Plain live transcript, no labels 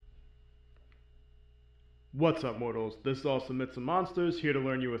What's up, mortals? This is Awesome Myths and Monsters, here to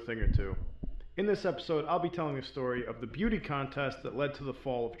learn you a thing or two. In this episode, I'll be telling a story of the beauty contest that led to the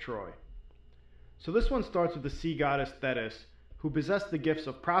fall of Troy. So this one starts with the sea goddess Thetis, who possessed the gifts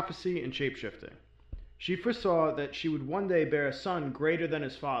of prophecy and shapeshifting. She foresaw that she would one day bear a son greater than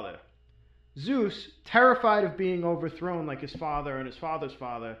his father. Zeus, terrified of being overthrown like his father and his father's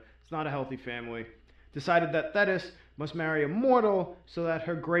father, it's not a healthy family, decided that Thetis must marry a mortal so that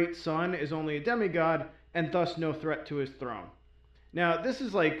her great son is only a demigod and thus no threat to his throne. Now, this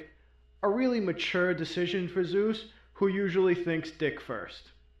is like a really mature decision for Zeus, who usually thinks dick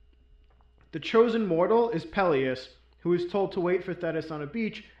first. The chosen mortal is Peleus, who is told to wait for Thetis on a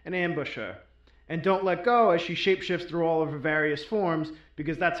beach and ambush her, and don't let go as she shapeshifts through all of her various forms,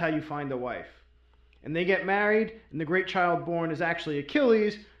 because that's how you find a wife. And they get married, and the great child born is actually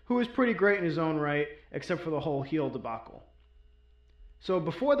Achilles, who is pretty great in his own right, except for the whole heel debacle. So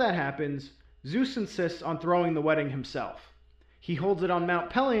before that happens, Zeus insists on throwing the wedding himself. He holds it on Mount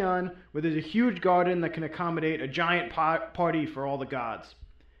Pelion, where there's a huge garden that can accommodate a giant party for all the gods.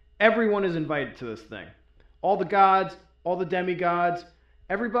 Everyone is invited to this thing. All the gods, all the demigods,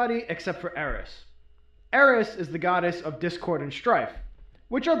 everybody except for Eris. Eris is the goddess of discord and strife,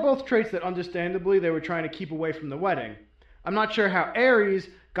 which are both traits that understandably they were trying to keep away from the wedding. I'm not sure how Ares,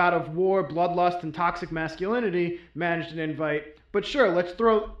 god of war, bloodlust, and toxic masculinity, managed an invite, but sure, let's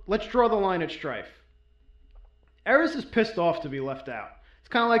draw the line at strife. Eris is pissed off to be left out. It's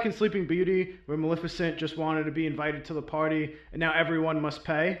kind of like in Sleeping Beauty, where Maleficent just wanted to be invited to the party, and now everyone must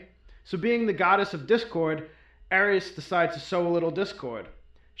pay. So being the goddess of discord, Eris decides to sow a little discord.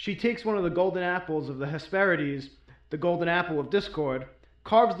 She takes one of the golden apples of the Hesperides, the golden apple of discord,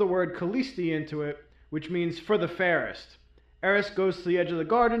 carves the word Callisti into it, which means for the fairest. Eris goes to the edge of the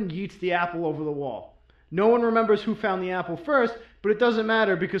garden, yeets the apple over the wall. No one remembers who found the apple first, but it doesn't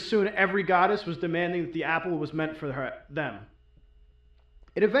matter because soon every goddess was demanding that the apple was meant for them.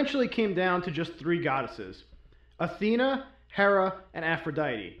 It eventually came down to just three goddesses: Athena, Hera, and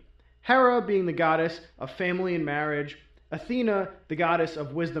Aphrodite. Hera being the goddess of family and marriage, Athena the goddess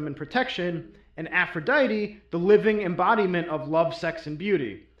of wisdom and protection, and Aphrodite the living embodiment of love, sex, and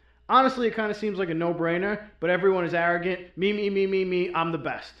beauty. Honestly, it kind of seems like a no-brainer, but everyone is arrogant. Me, I'm the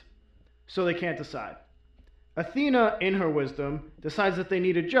best. So they can't decide. Athena, in her wisdom, decides that they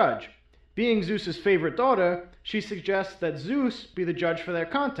need a judge. Being Zeus's favorite daughter, she suggests that Zeus be the judge for their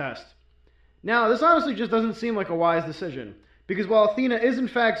contest. Now, this honestly just doesn't seem like a wise decision, because while Athena is in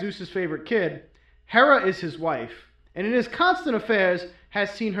fact Zeus's favorite kid, Hera is his wife, and in his constant affairs has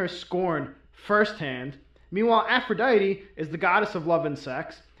seen her scorn firsthand. Meanwhile, Aphrodite is the goddess of love and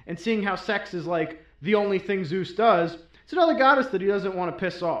sex, and seeing how sex is like the only thing Zeus does, it's another goddess that he doesn't want to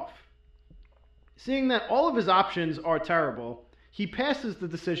piss off. Seeing that all of his options are terrible, he passes the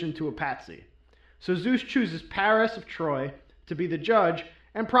decision to a patsy. So Zeus chooses Paris of Troy to be the judge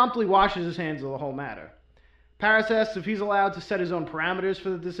and promptly washes his hands of the whole matter. Paris asks if he's allowed to set his own parameters for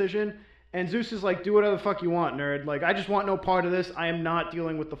the decision, and Zeus is like, do whatever the fuck you want, nerd. Like, I just want no part of this. I am not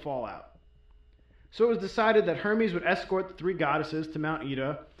dealing with the fallout. So it was decided that Hermes would escort the three goddesses to Mount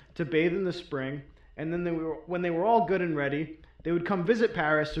Ida to bathe in the spring, and then when they were all good and ready, they would come visit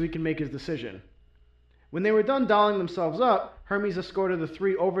Paris so he can make his decision. When they were done dolling themselves up, Hermes escorted the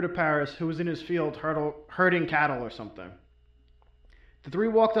three over to Paris, who was in his field herding cattle or something. The three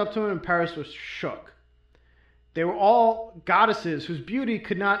walked up to him and Paris was shook. They were all goddesses whose beauty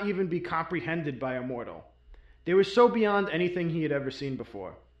could not even be comprehended by a mortal. They were so beyond anything he had ever seen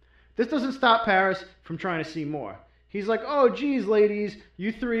before. This doesn't stop Paris from trying to see more. He's like, oh geez ladies,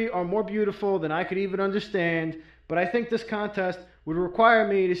 you three are more beautiful than I could even understand, but I think this contest would require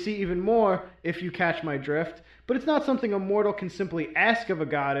me to see even more if you catch my drift. But it's not something a mortal can simply ask of a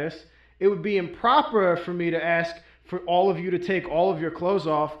goddess. It would be improper for me to ask for all of you to take all of your clothes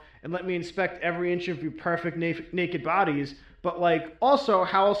off and let me inspect every inch of your perfect naked bodies. But like, also,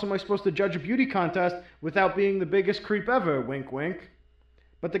 how else am I supposed to judge a beauty contest without being the biggest creep ever? Wink, wink.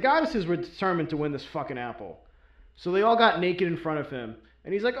 But the goddesses were determined to win this fucking apple. So they all got naked in front of him.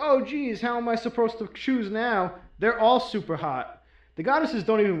 And he's like, oh geez, how am I supposed to choose now? They're all super hot. The goddesses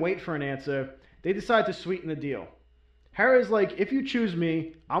don't even wait for an answer. They decide to sweeten the deal. Hera's like, if you choose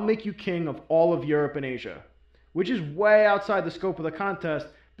me, I'll make you king of all of Europe and Asia. Which is way outside the scope of the contest,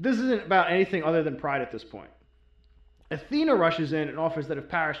 but this isn't about anything other than pride at this point. Athena rushes in and offers that if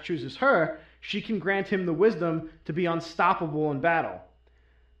Paris chooses her, she can grant him the wisdom to be unstoppable in battle.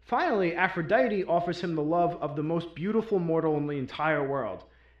 Finally, Aphrodite offers him the love of the most beautiful mortal in the entire world.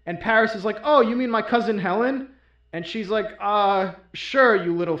 And Paris is like, oh, you mean my cousin Helen? And she's like, sure,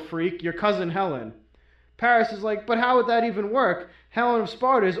 you little freak, your cousin Helen. Paris is like, but how would that even work? Helen of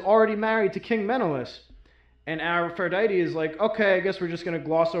Sparta is already married to King Menelaus. And Aphrodite is like, okay, I guess we're just going to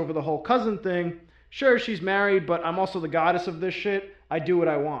gloss over the whole cousin thing. Sure, she's married, but I'm also the goddess of this shit. I do what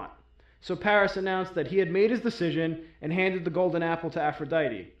I want. So Paris announced that he had made his decision and handed the golden apple to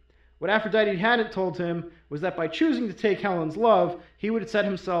Aphrodite. What Aphrodite hadn't told him was that by choosing to take Helen's love, he would set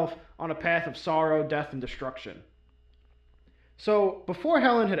himself on a path of sorrow, death, and destruction. So before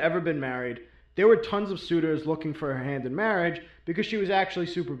Helen had ever been married, there were tons of suitors looking for her hand in marriage because she was actually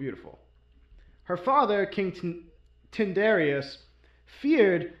super beautiful. Her father, King Tyndareus,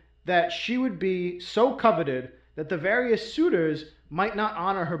 feared that she would be so coveted that the various suitors might not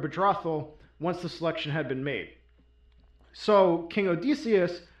honor her betrothal once the selection had been made. So King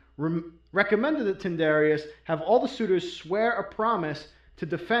Odysseus recommended that Tyndareus have all the suitors swear a promise to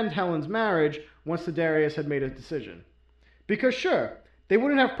defend Helen's marriage once Tyndareus had made a decision. Because sure, they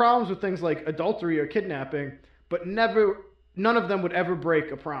wouldn't have problems with things like adultery or kidnapping, but none of them would ever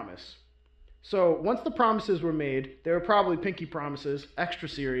break a promise. So once the promises were made, they were probably pinky promises, extra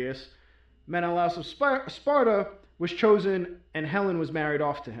serious. Menelaus of Sparta was chosen and Helen was married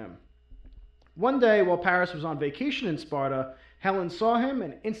off to him. One day while Paris was on vacation in Sparta, Helen saw him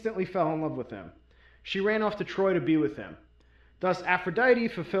and instantly fell in love with him. She ran off to Troy to be with him. Thus Aphrodite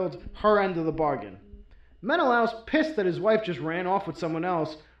fulfilled her end of the bargain. Menelaus, pissed that his wife just ran off with someone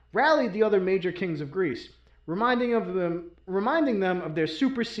else, rallied the other major kings of Greece, reminding them of their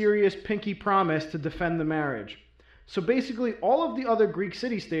super serious pinky promise to defend the marriage. So basically all of the other Greek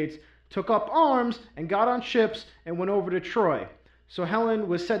city-states took up arms and got on ships and went over to Troy. So Helen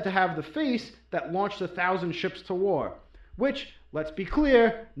was said to have the face that launched 1,000 ships to war. Which, let's be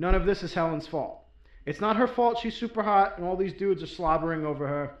clear, none of this is Helen's fault. It's not her fault she's super hot and all these dudes are slobbering over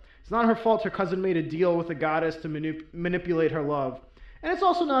her. It's not her fault her cousin made a deal with a goddess to manipulate her love. And it's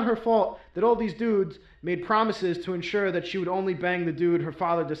also not her fault that all these dudes made promises to ensure that she would only bang the dude her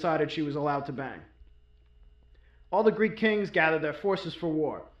father decided she was allowed to bang. All the Greek kings gathered their forces for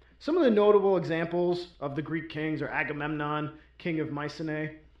war. Some of the notable examples of the Greek kings are Agamemnon, king of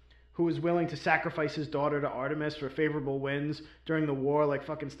Mycenae, who was willing to sacrifice his daughter to Artemis for favorable winds during the war like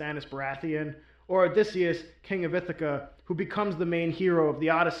fucking Stannis Baratheon, or Odysseus, king of Ithaca, who becomes the main hero of the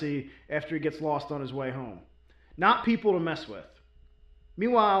Odyssey after he gets lost on his way home. Not people to mess with.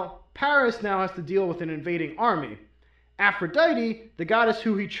 Meanwhile, Paris now has to deal with an invading army. Aphrodite, the goddess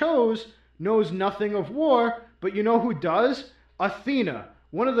who he chose, knows nothing of war, but you know who does? Athena,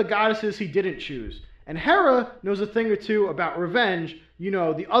 one of the goddesses he didn't choose. And Hera knows a thing or two about revenge, you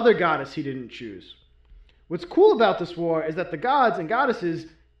know, the other goddess he didn't choose. What's cool about this war is that the gods and goddesses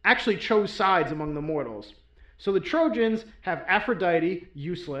actually chose sides among the mortals. So the Trojans have Aphrodite,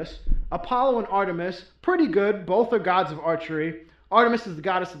 useless, Apollo and Artemis, pretty good, both are gods of archery. Artemis is the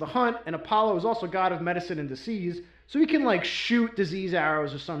goddess of the hunt, and Apollo is also god of medicine and disease, so he can like shoot disease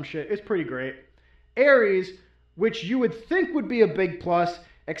arrows or some shit. It's pretty great. Ares, which you would think would be a big plus,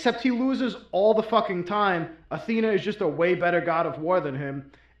 except he loses all the fucking time. Athena is just a way better god of war than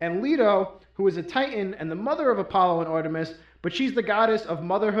him. And Leto, who is a titan and the mother of Apollo and Artemis, but she's the goddess of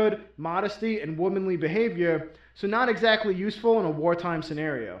motherhood, modesty, and womanly behavior, so not exactly useful in a wartime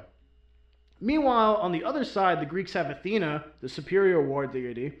scenario. Meanwhile, on the other side, the Greeks have Athena, the superior war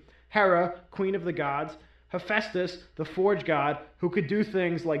deity, Hera, queen of the gods, Hephaestus, the forge god, who could do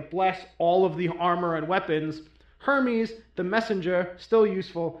things like bless all of the armor and weapons, Hermes, the messenger, still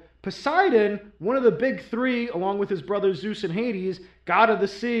useful, Poseidon, one of the big three, along with his brothers Zeus and Hades, god of the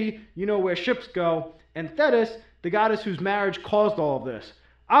sea, you know where ships go, and Thetis, the goddess whose marriage caused all of this.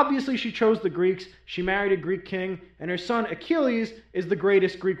 Obviously she chose the Greeks, she married a Greek king, and her son Achilles is the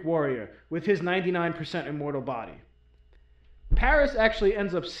greatest Greek warrior, with his 99% immortal body. Paris actually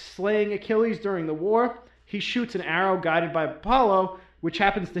ends up slaying Achilles during the war. He shoots an arrow guided by Apollo, which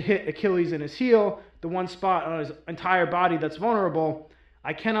happens to hit Achilles in his heel, the one spot on his entire body that's vulnerable.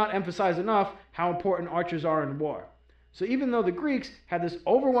 I cannot emphasize enough how important archers are in war. So even though the Greeks had this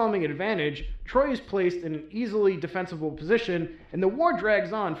overwhelming advantage, Troy is placed in an easily defensible position, and the war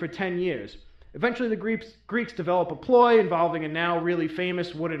drags on for 10 years. Eventually the Greeks develop a ploy involving a now really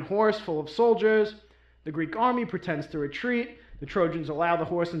famous wooden horse full of soldiers. The Greek army pretends to retreat. The Trojans allow the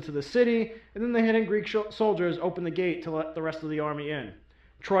horse into the city, and then the hidden Greek soldiers open the gate to let the rest of the army in.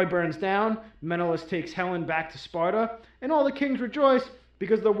 Troy burns down, Menelaus takes Helen back to Sparta, and all the kings rejoice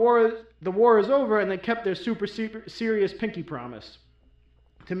because the war is over and they kept their super serious pinky promise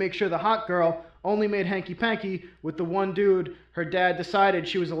to make sure the hot girl only made hanky-panky with the one dude her dad decided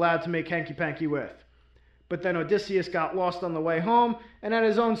she was allowed to make hanky-panky with. But then Odysseus got lost on the way home and had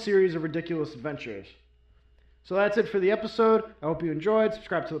his own series of ridiculous adventures. So that's it for the episode. I hope you enjoyed.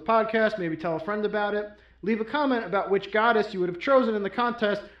 Subscribe to the podcast. Maybe tell a friend about it. Leave a comment about which goddess you would have chosen in the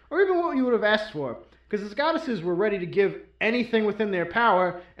contest or even what you would have asked for. because his goddesses were ready to give anything within their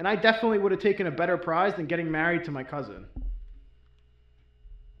power, and I definitely would have taken a better prize than getting married to my cousin.